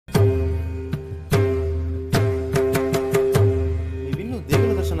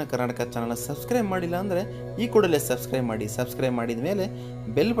ಕರ್ನಾಟಕ ಚಾನಲ್ನ ಸಬ್ಸ್ಕ್ರೈಬ್ ಮಾಡಿಲ್ಲ ಅಂದರೆ ಈ ಕೂಡಲೇ ಸಬ್ಸ್ಕ್ರೈಬ್ ಮಾಡಿ. ಸಬ್ಸ್ಕ್ರೈಬ್ ಮಾಡಿದ ಮೇಲೆ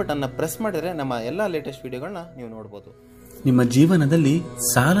ಬೆಲ್ ಬಟನ್ನ ಪ್ರೆಸ್ ಮಾಡಿದರೆ ನಮ್ಮ ಎಲ್ಲ ಲೇಟೆಸ್ಟ್ ವಿಡಿಯೋಗಳನ್ನ ನೀವು ನೋಡ್ಬೋದು. ನಿಮ್ಮ ಜೀವನದಲ್ಲಿ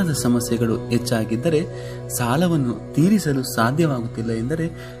ಸಾಲದ ಸಮಸ್ಯೆಗಳು ಹೆಚ್ಚಾಗಿದ್ದರೆ, ಸಾಲವನ್ನು ತೀರಿಸಲು ಸಾಧ್ಯವಾಗುತ್ತಿಲ್ಲ ಎಂದರೆ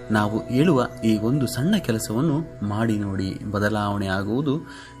ನಾವು ಹೇಳುವ ಈ ಒಂದು ಸಣ್ಣ ಕೆಲಸವನ್ನು ಮಾಡಿ ನೋಡಿ, ಬದಲಾವಣೆ ಆಗುವುದು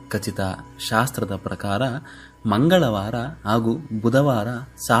ಖಚಿತ. ಶಾಸ್ತ್ರದ ಪ್ರಕಾರ ಮಂಗಳವಾರ ಹಾಗೂ ಬುಧವಾರ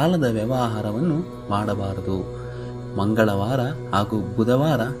ಸಾಲದ ವ್ಯವಹಾರವನ್ನು ಮಾಡಬಾರದು. ಮಂಗಳವಾರ ಹಾಗೂ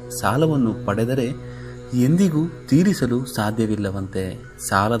ಬುಧವಾರ ಸಾಲವನ್ನು ಪಡೆದರೆ ಎಂದಿಗೂ ತೀರಿಸಲು ಸಾಧ್ಯವಿಲ್ಲವಂತೆ.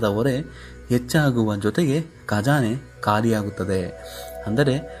 ಸಾಲದ ಹೊರೆ ಹೆಚ್ಚಾಗುವ ಜೊತೆಗೆ ಖಜಾನೆ ಖಾಲಿಯಾಗುತ್ತದೆ.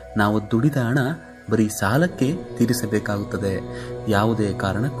 ಅಂದರೆ ನಾವು ದುಡಿದ ಹಣ ಬರೀ ಸಾಲಕ್ಕೆ ತೀರಿಸಬೇಕಾಗುತ್ತದೆ. ಯಾವುದೇ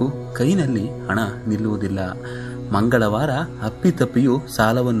ಕಾರಣಕ್ಕೂ ಕೈನಲ್ಲಿ ಹಣ ನಿಲ್ಲುವುದಿಲ್ಲ. ಮಂಗಳವಾರ ಅಪ್ಪಿತಪ್ಪಿಯೂ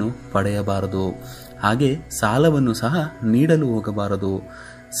ಸಾಲವನ್ನು ಪಡೆಯಬಾರದು. ಹಾಗೆ ಸಾಲವನ್ನು ಸಹ ನೀಡಲು ಹೋಗಬಾರದು.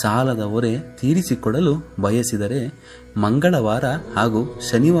 ಸಾಲದ ಹೊರೆ ತೀರಿಸಿಕೊಳ್ಳಲು ಬಯಸಿದರೆ ಮಂಗಳವಾರ ಹಾಗೂ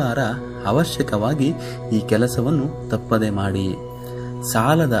ಶನಿವಾರ ಅವಶ್ಯಕವಾಗಿ ಈ ಕೆಲಸವನ್ನು ತಪ್ಪದೆ ಮಾಡಿ.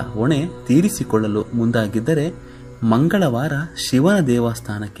 ಸಾಲದ ಹೊಣೆ ತೀರಿಸಿಕೊಳ್ಳಲು ಮುಂದಾಗಿದ್ದರೆ ಮಂಗಳವಾರ ಶಿವನ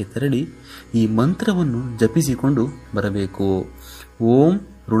ದೇವಸ್ಥಾನಕ್ಕೆ ತೆರಳಿ ಈ ಮಂತ್ರವನ್ನು ಜಪಿಸಿಕೊಂಡು ಬರಬೇಕು. ಓಂ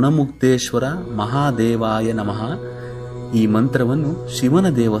ಋಣಮುಕ್ತೇಶ್ವರ ಮಹಾದೇವಾಯ ನಮಃ. ಈ ಮಂತ್ರವನ್ನು ಶಿವನ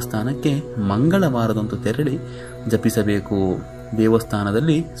ದೇವಸ್ಥಾನಕ್ಕೆ ಮಂಗಳವಾರದಂದು ತೆರಳಿ ಜಪಿಸಬೇಕು.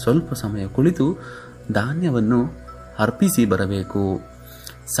 ದೇವಸ್ಥಾನದಲ್ಲಿ ಸ್ವಲ್ಪ ಸಮಯ ಕುಳಿತು ಧಾನ್ಯವನ್ನು ಅರ್ಪಿಸಿ ಬರಬೇಕು.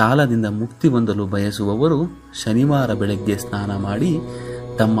 ಸಾಲದಿಂದ ಮುಕ್ತಿ ಹೊಂದಲು ಬಯಸುವವರು ಶನಿವಾರ ಬೆಳಗ್ಗೆ ಸ್ನಾನ ಮಾಡಿ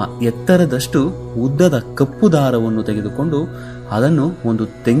ತಮ್ಮ ಎತ್ತರದಷ್ಟು ಉದ್ದದ ಕಪ್ಪು ದಾರವನ್ನು ತೆಗೆದುಕೊಂಡು ಅದನ್ನು ಒಂದು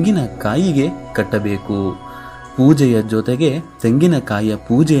ತೆಂಗಿನಕಾಯಿಗೆ ಕಟ್ಟಬೇಕು. ಪೂಜೆಯ ಜೊತೆಗೆ ತೆಂಗಿನಕಾಯಿಯ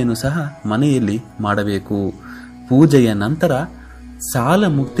ಪೂಜೆಯನ್ನು ಸಹ ಮನೆಯಲ್ಲಿ ಮಾಡಬೇಕು. ಪೂಜೆಯ ನಂತರ ಸಾಲ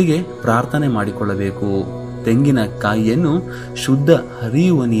ಮುಕ್ತಿಗೆ ಪ್ರಾರ್ಥನೆ ಮಾಡಿಕೊಳ್ಳಬೇಕು. ತೆಂಗಿನಕಾಯಿಯನ್ನು ಶುದ್ಧ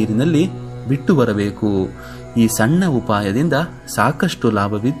ಹರಿಯುವ ನೀರಿನಲ್ಲಿ ಬಿಟ್ಟು ಬರಬೇಕು. ಈ ಸಣ್ಣ ಉಪಾಯದಿಂದ ಸಾಕಷ್ಟು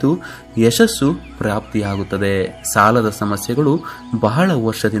ಲಾಭವಿದ್ದು ಯಶಸ್ಸು ಪ್ರಾಪ್ತಿಯಾಗುತ್ತದೆ. ಸಾಲದ ಸಮಸ್ಯೆಗಳು ಬಹಳ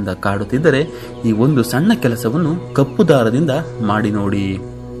ವರ್ಷದಿಂದ ಕಾಡುತ್ತಿದ್ದರೆ ಈ ಒಂದು ಸಣ್ಣ ಕೆಲಸವನ್ನು ಕಪ್ಪು ದಾರದಿಂದ ಮಾಡಿ ನೋಡಿ.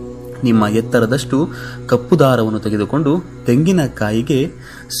 ನಿಮ್ಮ ಎತ್ತರದಷ್ಟು ಕಪ್ಪು ದಾರವನ್ನು ತೆಗೆದುಕೊಂಡು ತೆಂಗಿನಕಾಯಿಗೆ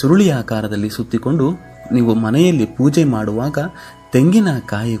ಸುರುಳಿ ಆಕಾರದಲ್ಲಿ ಸುತ್ತಿಕೊಂಡು ನೀವು ಮನೆಯಲ್ಲಿ ಪೂಜೆ ಮಾಡುವಾಗ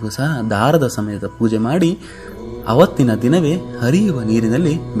ತೆಂಗಿನಕಾಯಿಗೂ ಸಹ ದಾರದ ಸಮೇತ ಪೂಜೆ ಮಾಡಿ ಅವತ್ತಿನ ದಿನವೇ ಹರಿಯುವ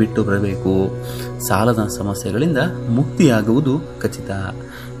ನೀರಿನಲ್ಲಿ ಬಿಟ್ಟು ಬರಬೇಕು. ಸಾಲದ ಸಮಸ್ಯೆಗಳಿಂದ ಮುಕ್ತಿಯಾಗುವುದು ಖಚಿತ.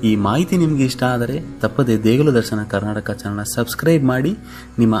 ಈ ಮಾಹಿತಿ ನಿಮಗೆ ಇಷ್ಟ ಆದರೆ ತಪ್ಪದೆ ದೇಗುಲ ದರ್ಶನ ಕರ್ನಾಟಕ ಚಾನಲ್ನ ಸಬ್ಸ್ಕ್ರೈಬ್ ಮಾಡಿ.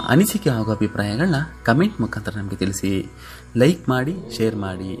 ನಿಮ್ಮ ಅನಿಸಿಕೆ ಹಾಗೂ ಅಭಿಪ್ರಾಯಗಳನ್ನ ಕಮೆಂಟ್ ಮುಖಾಂತರ ನಮಗೆ ತಿಳಿಸಿ. ಲೈಕ್ ಮಾಡಿ, ಶೇರ್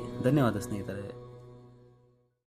ಮಾಡಿ. ಧನ್ಯವಾದ ಸ್ನೇಹಿತರೆ.